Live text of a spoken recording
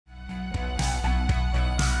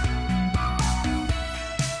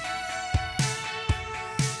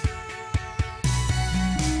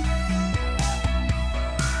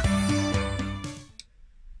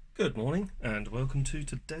Good morning and welcome to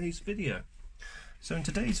today's video. So in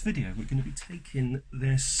today's video we're going to be taking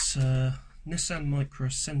this Nissan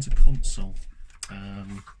MIcras centre console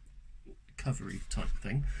covery type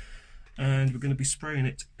thing, and we're going to be spraying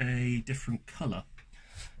it a different colour.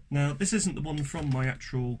 Now this isn't the one from my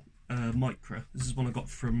actual MIcras, this is one I got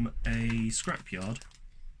from a scrapyard.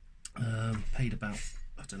 Paid about,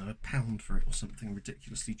 I don't know, £1 for it or something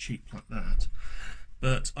ridiculously cheap like that.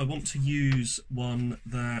 But I want to use one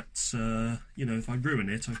that, you know, if I ruin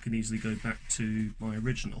it, I can easily go back to my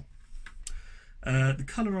original. The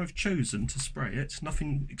colour I've chosen to spray it,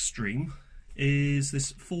 nothing extreme, is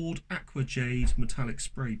this Ford Aqua Jade metallic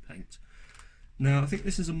spray paint. Now, I think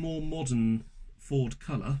this is a more modern Ford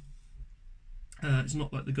colour. It's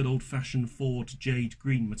not like the good old-fashioned Ford Jade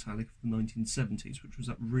green metallic of the 1970s, which was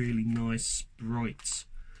that really nice, bright,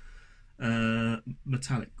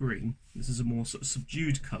 metallic green. This is a more sort of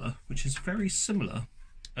subdued colour, which is very similar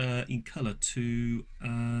in colour to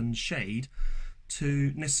and shade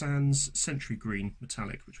to Nissan's Century Green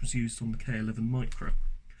metallic, which was used on the K11 MIcras.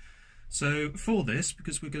 So for this,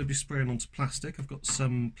 because we're going to be spraying onto plastic, I've got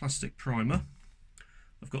some plastic primer,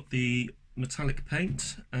 I've got the metallic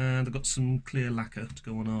paint, and I've got some clear lacquer to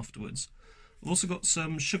go on afterwards. I've also got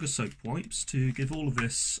some sugar soap wipes to give all of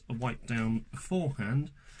this a wipe down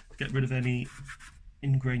beforehand, get rid of any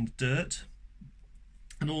ingrained dirt,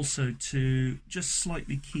 and also to just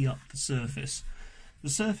slightly key up the surface. The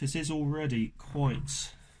surface is already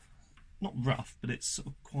quite, not rough, but it's sort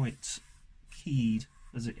of quite keyed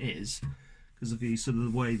as it is because of the sort of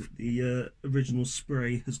the way that the original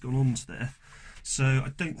spray has gone onto there. So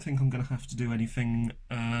I don't think I'm going to have to do anything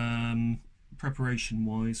preparation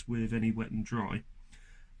wise with any wet and dry.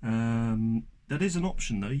 That is an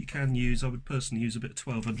option though. You can use, I would personally use a bit of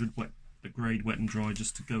 1200 grade wet and dry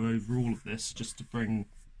just to go over all of this, just to bring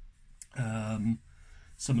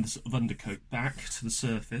some of the sort of undercoat back to the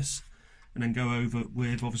surface, and then go over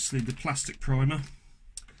with obviously the plastic primer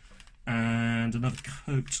and another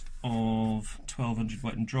coat of 1200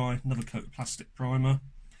 wet and dry, another coat of plastic primer,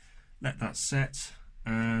 let that set,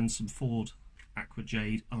 and some Ford Aqua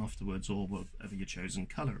Jade afterwards, or whatever your chosen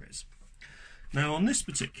colour is. Now on this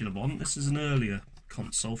particular one, this is an earlier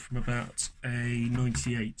console from about a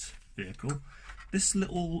 98 vehicle. This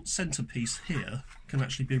little centrepiece here can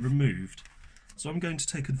actually be removed. So I'm going to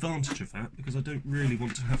take advantage of that because I don't really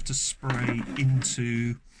want to have to spray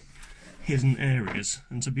into hidden areas.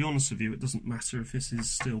 And to be honest with you, it doesn't matter if this is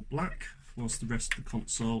still black whilst the rest of the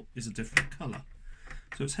console is a different colour.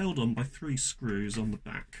 So it's held on by 3 screws on the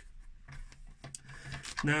back.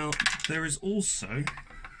 Now there is also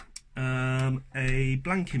a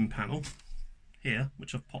blanking panel here,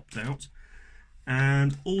 which I've popped out,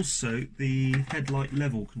 and also the headlight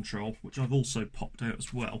level control, which I've also popped out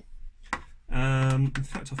as well. In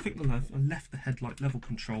fact, I think I left the headlight level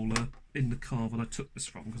controller in the car that I took this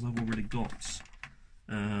from, because I've already got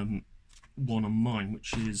one on mine,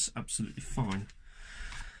 which is absolutely fine.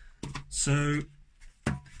 So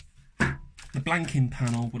the blanking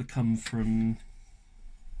panel would have come from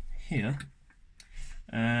here,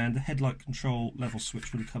 and the headlight control level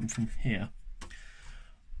switch would have come from here.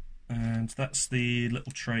 And that's the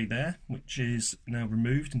little tray there, which is now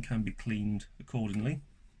removed and can be cleaned accordingly.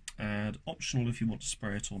 And optional if you want to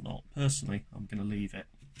spray it or not. Personally, I'm going to leave it.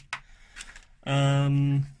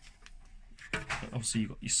 But obviously you've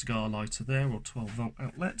got your cigar lighter there, or 12-volt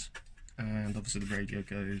outlet, and obviously the radio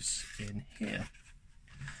goes in here.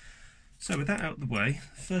 So with that out of the way,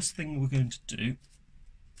 first thing we're going to do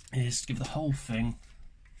is give the whole thing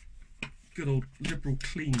a good old liberal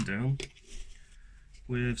clean down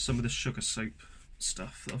with some of the sugar soap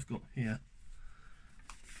stuff that I've got here.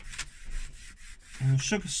 Now,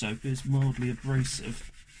 sugar soap is mildly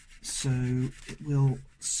abrasive, so it will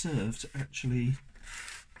serve to actually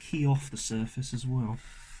key off the surface as well,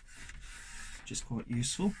 which is quite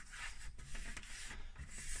useful.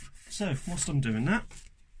 So whilst I'm doing that,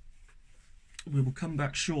 we will come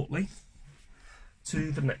back shortly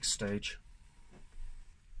to the next stage.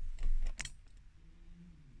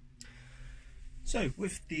 So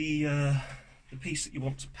with the piece that you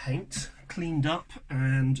want to paint cleaned up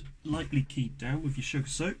and lightly keyed down with your sugar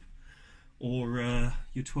soap or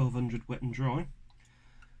your 1200 wet and dry,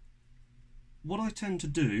 what I tend to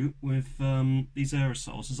do with these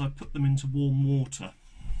aerosols is I put them into warm water,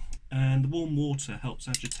 and the warm water helps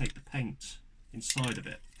agitate the paint inside of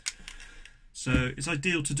it. So it's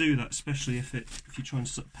ideal to do that, especially if you're trying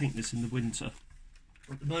to sort of paint this in the winter.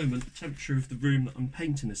 At the moment, the temperature of the room that I'm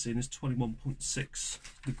painting this in is 21.6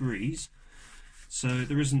 degrees, so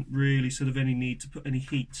there isn't really sort of any need to put any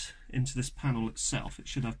heat into this panel itself. It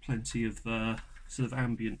should have plenty of sort of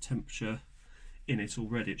ambient temperature in it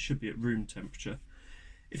already. It should be at room temperature.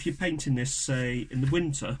 If you're painting this, say, in the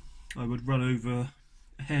winter, I would run over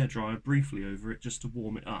a hairdryer briefly over it just to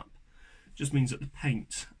warm it up. It just means that the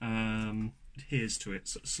paint adheres to it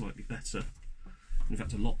slightly better. In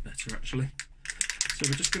fact, a lot better actually. So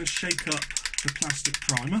we're just going to shake up the plastic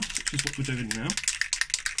primer, which is what we're doing now.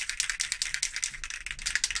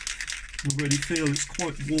 I already feel it's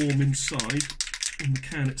quite warm inside in the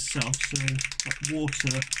can itself, so that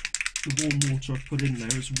water, the warm water I've put in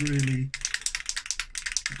there has really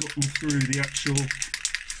gotten through the actual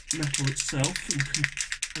metal itself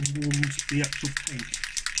and warmed the actual paint.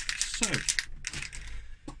 So,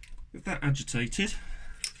 with that agitated,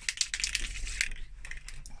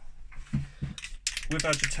 with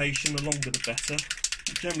agitation, the longer the better.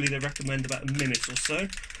 Generally they recommend about a minute or so.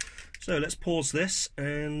 So let's pause this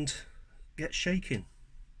and get shaking.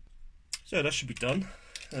 So that should be done.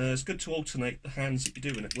 It's good to alternate the hands that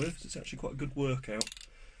you're doing it with. It's actually quite a good workout.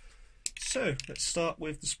 So let's start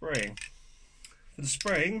with the spraying. For the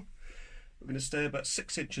spraying, we're going to stay about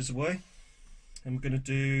 6 inches away, and we're going to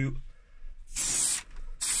do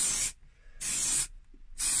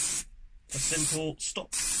a simple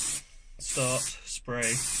stop, start,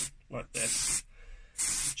 spray like this,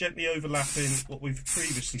 gently overlapping what we've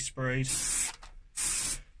previously sprayed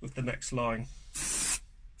with the next line.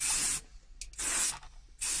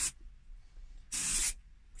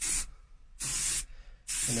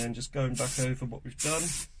 And then just going back over what we've done.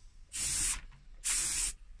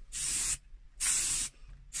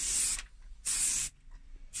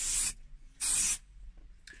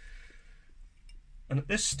 And at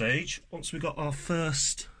this stage, once we've got our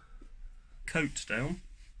first coat down,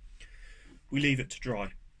 we leave it to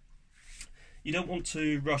dry. You don't want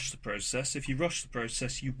to rush the process. If you rush the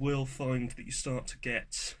process, you will find that you start to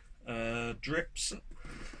get drips,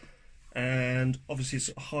 and obviously it's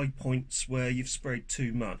at high points where you've sprayed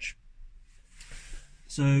too much.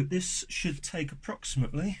 So this should take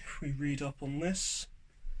approximately, if we read up on this,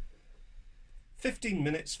 15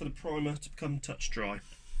 minutes for the primer to become touch dry.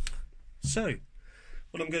 So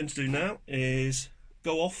what I'm going to do now is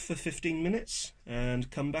go off for 15 minutes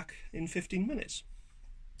and come back in 15 minutes.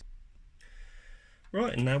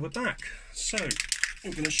 Right, and now we're back. So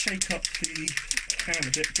I'm going to shake up the can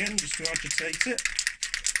a bit again just to agitate it.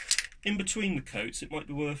 In between the coats, it might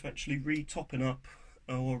be worth actually re-topping up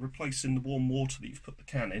or replacing the warm water that you've put the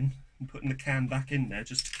can in and putting the can back in there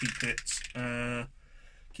just to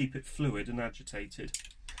keep it fluid and agitated.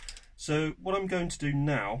 So what I'm going to do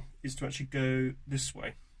now is to actually go this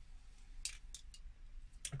way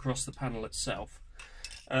across the panel itself.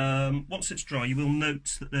 Once it's dry, you will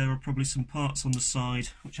note that there are probably some parts on the side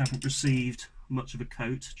which haven't received much of a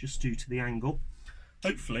coat just due to the angle.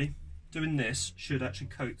 Hopefully doing this should actually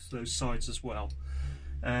coat those sides as well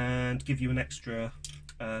and give you an extra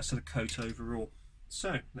sort of coat overall.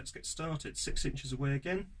 So let's get started. 6 inches away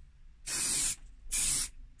again.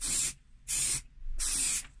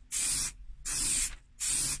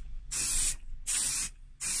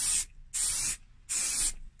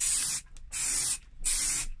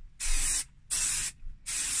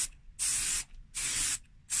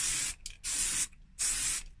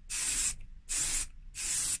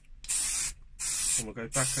 And we'll go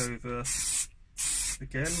back over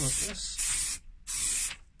again like this.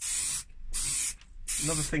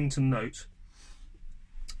 Another thing to note,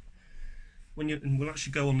 and we'll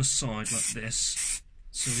actually go on the side like this,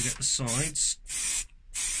 so we get the sides.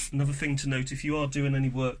 Another thing to note, if you are doing any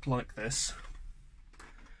work like this,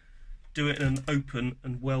 do it in an open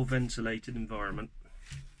and well ventilated environment.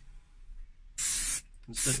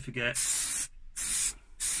 And don't forget,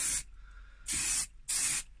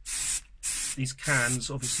 these cans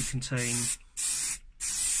obviously contain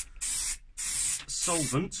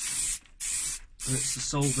solvent, and it's the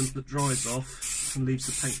solvent that dries off and leaves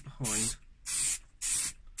the paint behind.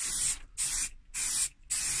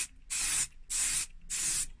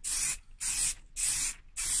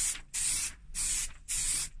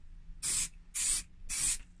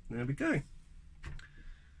 There we go.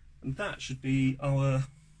 And that should be our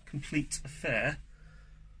complete affair,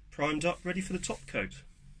 primed up, ready for the top coat.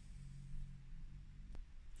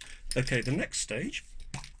 Okay, the next stage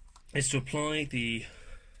is to apply the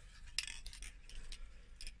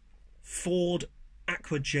Ford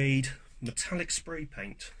Aqua Jade metallic spray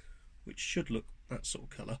paint, which should look that sort of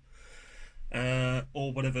colour,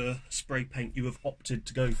 or whatever spray paint you have opted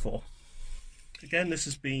to go for. Again, this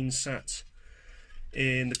has been sat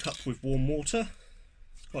in the cup with warm water.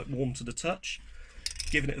 It's quite warm to the touch.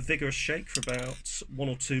 Giving it a vigorous shake for about 1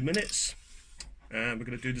 or 2 minutes, and we're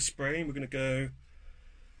going to do the spraying. We're going to go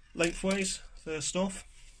lengthways first off,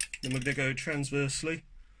 then we're going to go transversely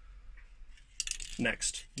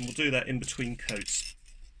next, and we'll do that in between coats.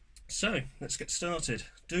 So let's get started.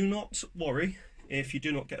 Do not worry if you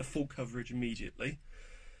do not get a full coverage immediately.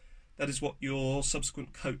 That is what your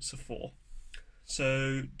subsequent coats are for.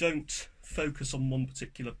 So don't focus on one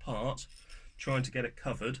particular part trying to get it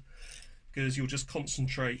covered, because you'll just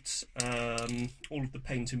concentrate all of the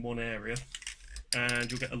paint in one area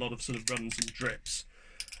and you'll get a lot of sort of runs and drips,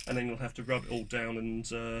 and then you'll have to rub it all down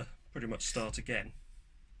and pretty much start again.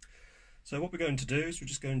 So what we're going to do is we're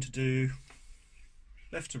just going to do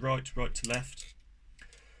left to right to left,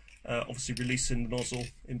 obviously releasing the nozzle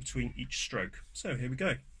in between each stroke. So here we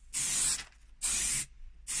go.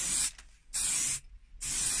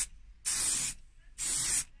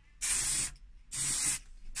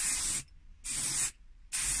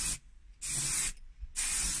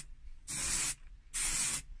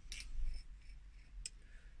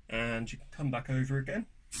 And you can come back over again.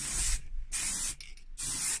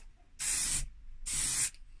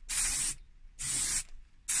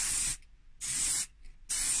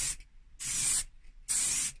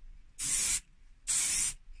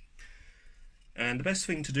 And the best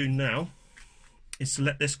thing to do now is to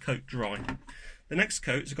let this coat dry. The next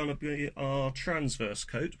coat is going to be our transverse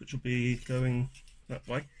coat, which will be going that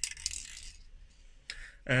way.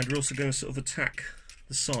 And we're also going to sort of attack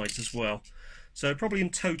the sides as well. So probably in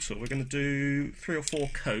total we're going to do 3 or 4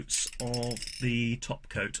 coats of the top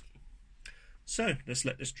coat. So let's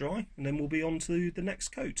let this dry and then we'll be on to the next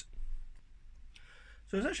coat.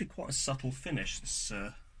 So it's actually quite a subtle finish, this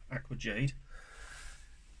aqua jade.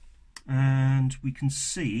 And we can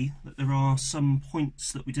see that there are some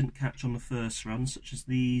points that we didn't catch on the first run, such as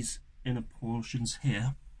these inner portions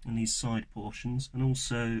here and these side portions, and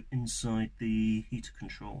also inside the heater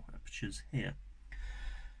control apertures here,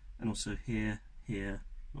 and also here, here,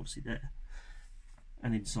 and obviously there,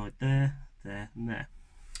 and inside there, there and there.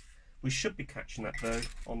 We should be catching that though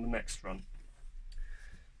on the next run.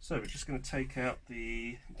 So we're just going to take out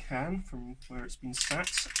the can from where it's been sat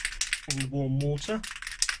in the warm water,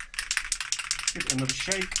 give it another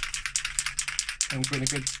shake, and we're going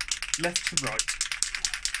to go left to right.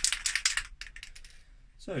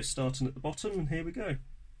 So starting at the bottom, and here we go.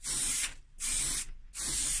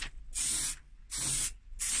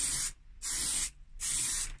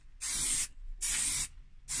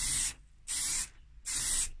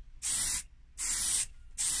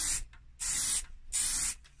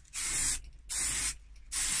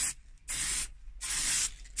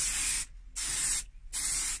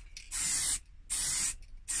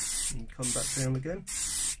 And come back down again.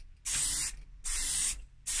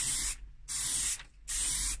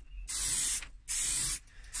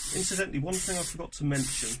 Incidentally, one thing I forgot to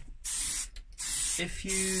mention, if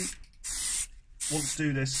you want to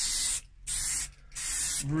do this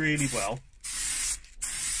really well,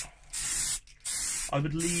 I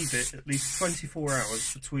would leave it at least 24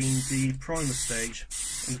 hours between the primer stage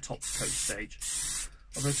and the top coat stage.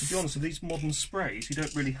 Although, to be honest, with these modern sprays you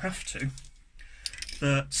don't really have to,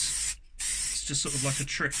 but it's just sort of like a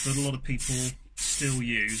trick that a lot of people still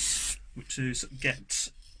use to get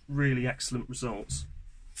really excellent results.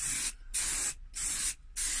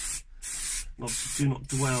 Obviously, do not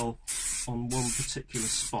dwell on one particular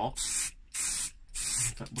spot.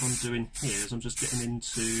 In fact, what I'm doing here is I'm just getting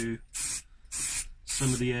into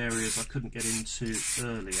some of the areas I couldn't get into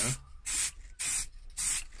earlier.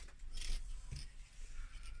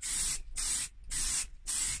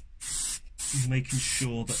 Making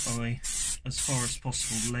sure that I, as far as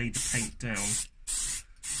possible, lay the paint down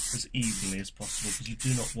as evenly as possible, because you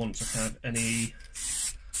do not want to have any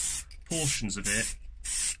portions of it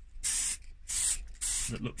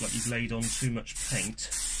that look like you've laid on too much paint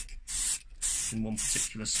in one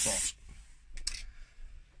particular spot.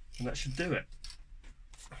 And that should do it.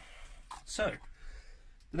 So,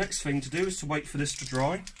 the next thing to do is to wait for this to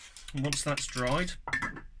dry, and once that's dried,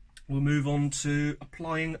 we'll move on to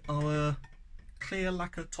applying our clear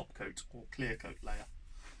lacquer top coat, or clear coat layer.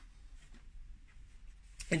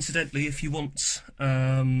 Incidentally, if you want,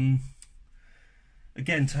 again,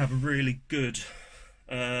 to have a really good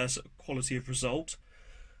sort of quality of result,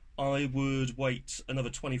 I would wait another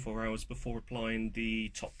 24 hours before applying the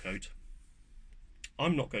top coat.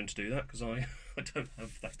 I'm not going to do that because I don't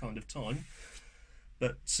have that kind of time,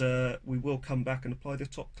 but we will come back and apply the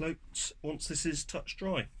top coat once this is touch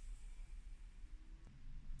dry.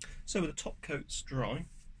 So with the top coats dry,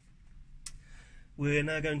 we're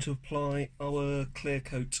now going to apply our clear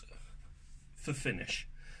coat for finish.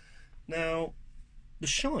 Now, the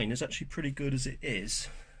shine is actually pretty good as it is,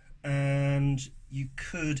 and you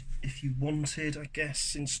could, if you wanted, I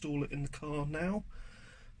guess, install it in the car now.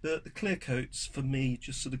 But the clear coats, for me,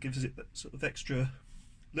 just sort of gives it that sort of extra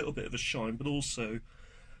little bit of a shine, but also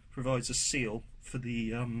provides a seal for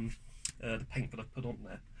the paint that I put on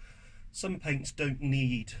there. Some paints don't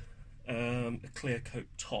need a clear coat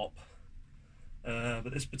top,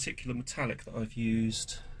 but this particular metallic that I've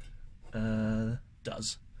used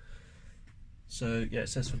does. So yeah, it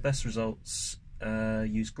says for best results,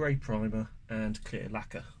 use grey primer and clear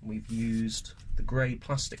lacquer. We've used the grey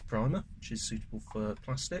plastic primer, which is suitable for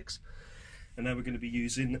plastics, and now we're going to be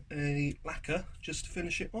using a lacquer just to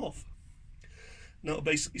finish it off. Now it'll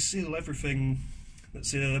basically seal everything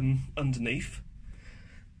that's underneath,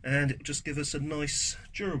 and it'll just give us a nice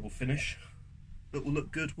durable finish that will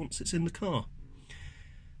look good once it's in the car.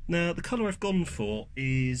 Now the colour I've gone for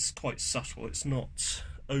is quite subtle, it's not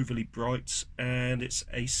overly bright, and it's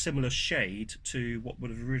a similar shade to what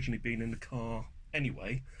would have originally been in the car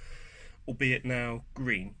anyway, albeit now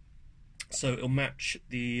green. So it'll match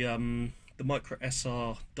the Micra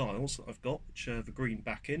SR dials that I've got, which are the green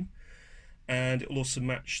backing, and it will also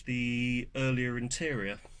match the earlier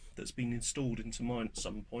interior that's been installed into mine at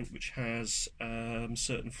some point, which has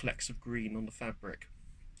certain flecks of green on the fabric.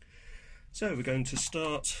 So we're going to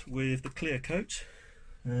start with the clear coat,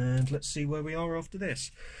 and let's see where we are after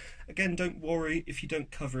this. Again, don't worry if you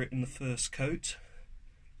don't cover it in the first coat.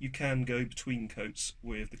 You can go between coats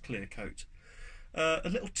with the clear coat. A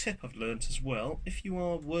little tip I've learnt as well: if you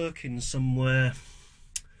are working somewhere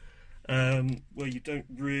where you don't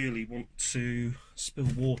really want to spill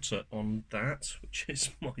water on that, which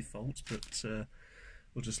is my fault, but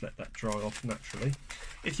we'll just let that dry off naturally.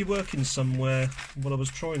 If you're working somewhere, what I was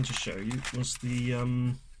trying to show you was the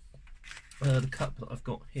cup that I've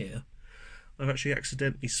got here. I've actually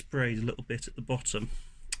accidentally sprayed a little bit at the bottom.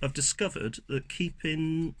 I've discovered that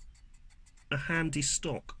keeping a handy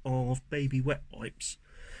stock of baby wet wipes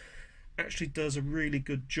actually does a really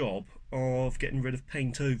good job of getting rid of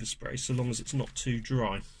paint overspray, so long as it's not too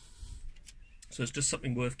dry. So it's just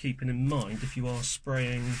something worth keeping in mind if you are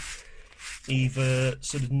spraying either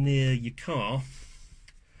sort of near your car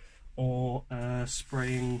or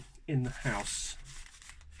spraying in the house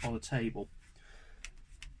on a table.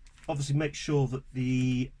 Obviously make sure that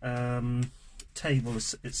the table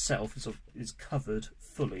itself is covered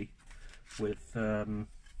fully with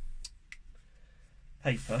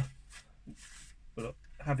paper, but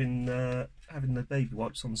having the baby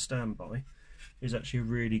wipes on standby is actually a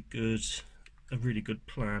really good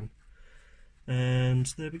plan. And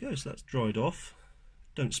there we go, so that's dried off.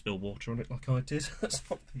 Don't spill water on it like I did. That's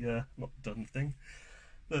not the done thing.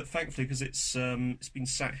 But thankfully, because it's been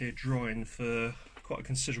sat here drying for quite a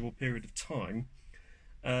considerable period of time,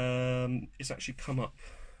 it's actually come up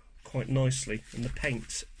quite nicely, and the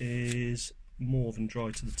paint is more than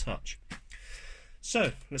dry to the touch.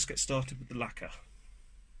 So let's get started with the lacquer.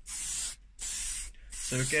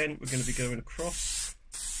 So again, we're going to be going across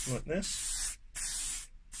like this,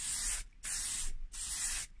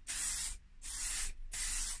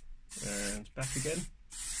 and back again,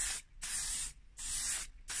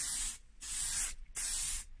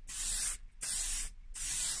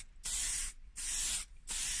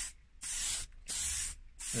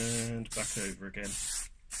 and back over again.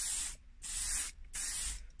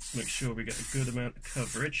 Make sure we get a good amount of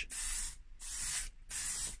coverage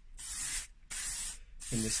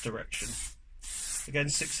in this direction. Again,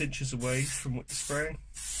 6 inches away from what you're spraying.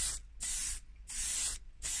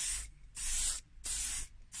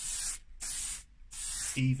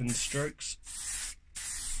 Even strokes.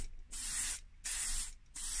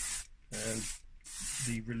 And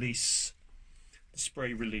the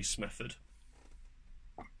spray release method.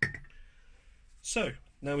 So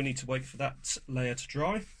now we need to wait for that layer to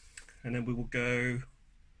dry, and then we will go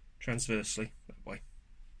transversely that way.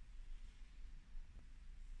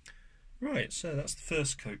 Right, so that's the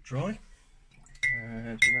first coat dry,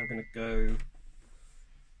 and we're now going to go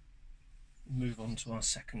move on to our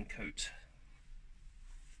second coat.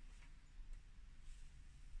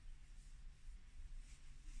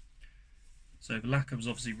 So the lacquer was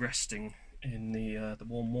obviously resting in the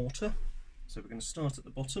warm water, so we're going to start at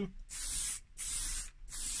the bottom.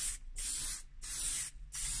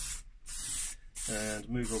 And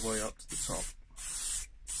move our way up to the top.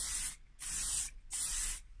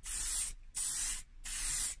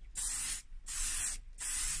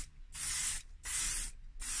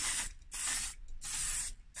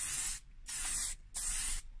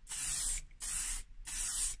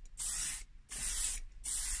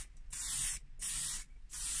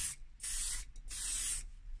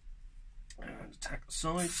 And attack the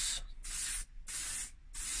sides.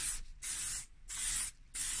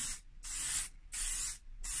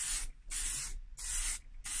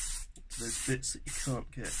 bits that you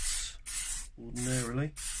can't get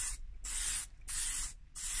ordinarily.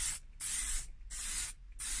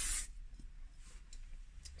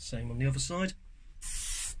 Same on the other side.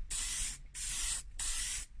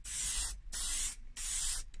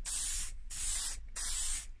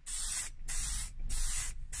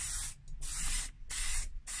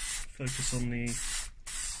 Focus on the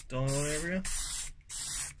dial area.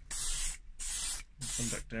 And come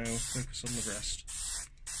back down, focus on the rest.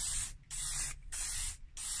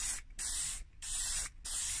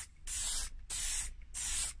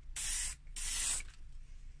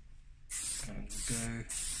 And we'll go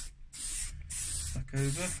back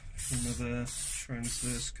over for another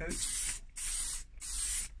transverse coat.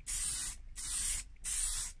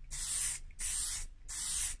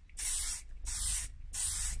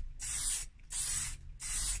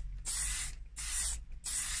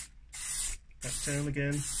 Back down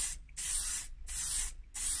again.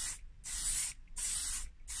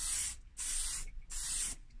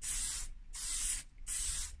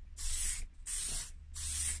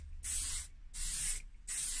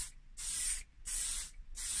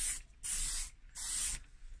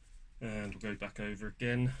 And we'll go back over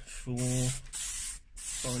again for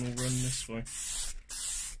final run this way.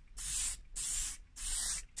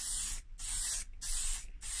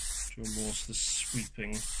 Draw more to the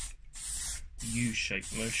sweeping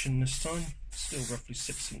U-shaped motion this time, still roughly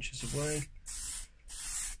 6 inches away,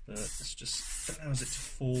 but this just allows it to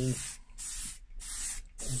fall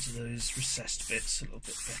onto those recessed bits a little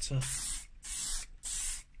bit better.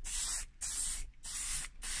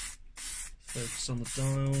 Focus on the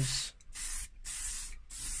dials,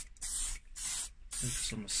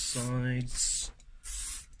 focus on the sides.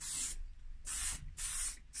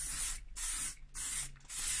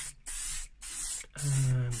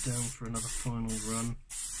 And down for another final run,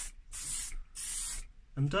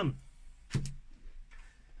 and done.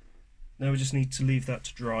 Now we just need to leave that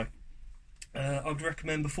to dry. I would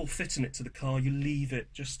recommend before fitting it to the car you leave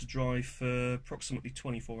it just to dry for approximately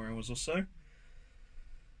 24 hours or so.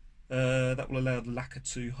 That will allow the lacquer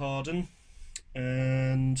to harden,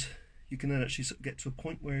 and you can then actually sort of get to a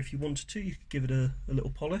point where if you wanted to you could give it a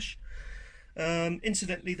little polish.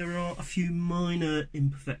 Incidentally, there are a few minor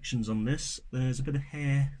imperfections on this. There's a bit of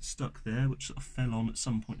hair stuck there which sort of fell on at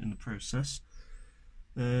some point in the process.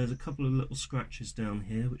 There's a couple of little scratches down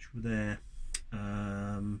here which were there,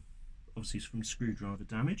 obviously from screwdriver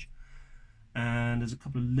damage, and there's a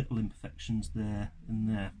couple of little imperfections there and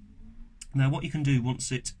there. Now what you can do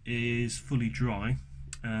once it is fully dry,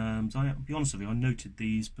 I'll be honest with you, I noted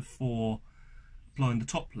these before applying the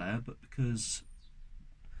top layer, but because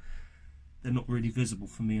they're not really visible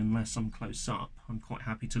for me unless I'm close up, I'm quite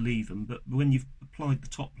happy to leave them. But when you've applied the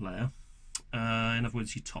top layer, in other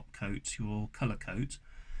words your top coat, your colour coat,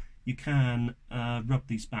 you can rub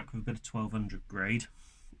these back with a bit of 1200 grade,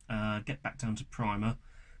 get back down to primer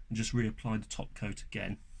and just reapply the top coat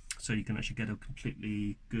again, so you can actually get a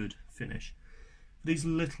completely good finish. These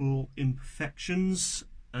little imperfections,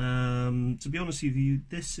 to be honest with you,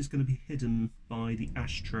 this is going to be hidden by the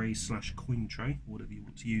ashtray / coin tray, whatever you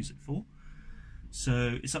want to use it for.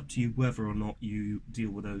 So it's up to you whether or not you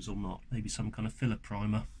deal with those or not. Maybe some kind of filler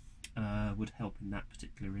primer would help in that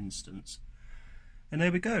particular instance. And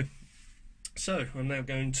there we go. So I'm now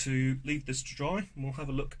going to leave this to dry and we'll have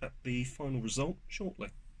a look at the final result shortly.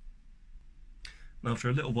 And after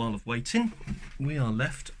a little while of waiting, we are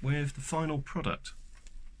left with the final product.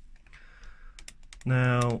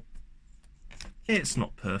 Now, it's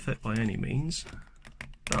not perfect by any means,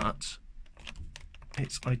 but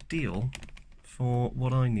it's ideal for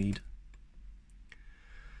what I need.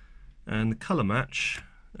 And the colour match,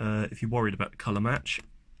 if you're worried about the colour match,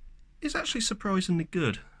 is actually surprisingly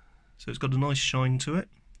good. So it's got a nice shine to it.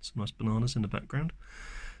 Some nice bananas in the background.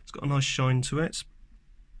 It's got a nice shine to it.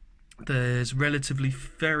 There's relatively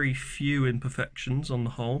very few imperfections on the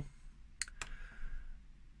whole,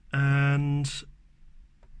 and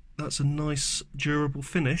that's a nice durable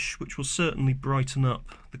finish which will certainly brighten up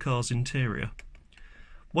the car's interior.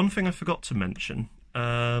 One thing I forgot to mention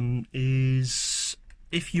is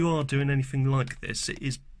if you are doing anything like this, it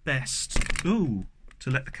is best to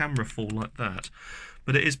let the camera fall like that,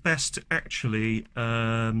 but it is best to actually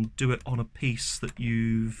do it on a piece that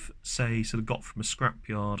you've, say, sort of got from a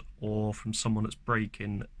scrapyard or from someone that's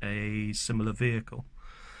breaking a similar vehicle.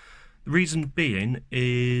 The reason being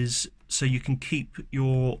is so you can keep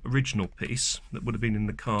your original piece that would have been in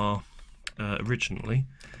the car originally,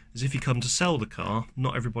 as if you come to sell the car,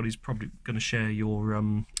 not everybody's probably going to share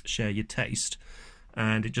your taste,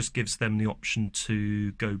 and it just gives them the option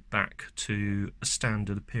to go back to a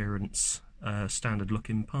standard appearance, standard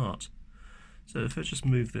looking part. So if I just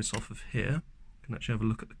move this off of here, I can actually have a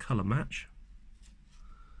look at the colour match.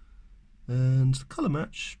 And the colour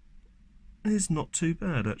match is not too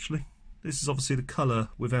bad actually. This is obviously the colour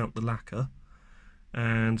without the lacquer,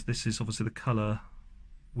 and this is obviously the colour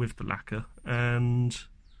with the lacquer, and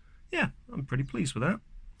yeah, I'm pretty pleased with that.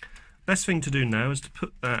 Best thing to do now is to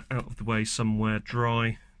put that out of the way somewhere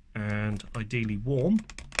dry and ideally warm,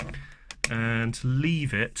 and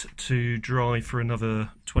leave it to dry for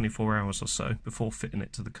another 24 hours or so before fitting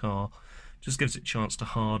it to the car. Just gives it a chance to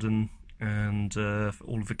harden and for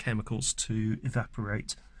all of the chemicals to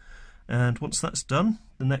evaporate. And once that's done,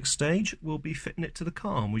 the next stage will be fitting it to the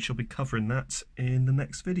car, and we shall be covering that in the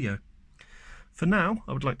next video. For now,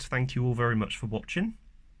 I would like to thank you all very much for watching,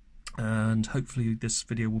 and hopefully this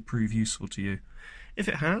video will prove useful to you. If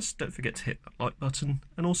it has, don't forget to hit that like button,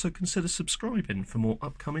 and also consider subscribing for more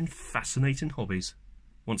upcoming fascinating hobbies.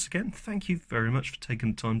 Once again, thank you very much for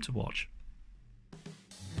taking the time to watch.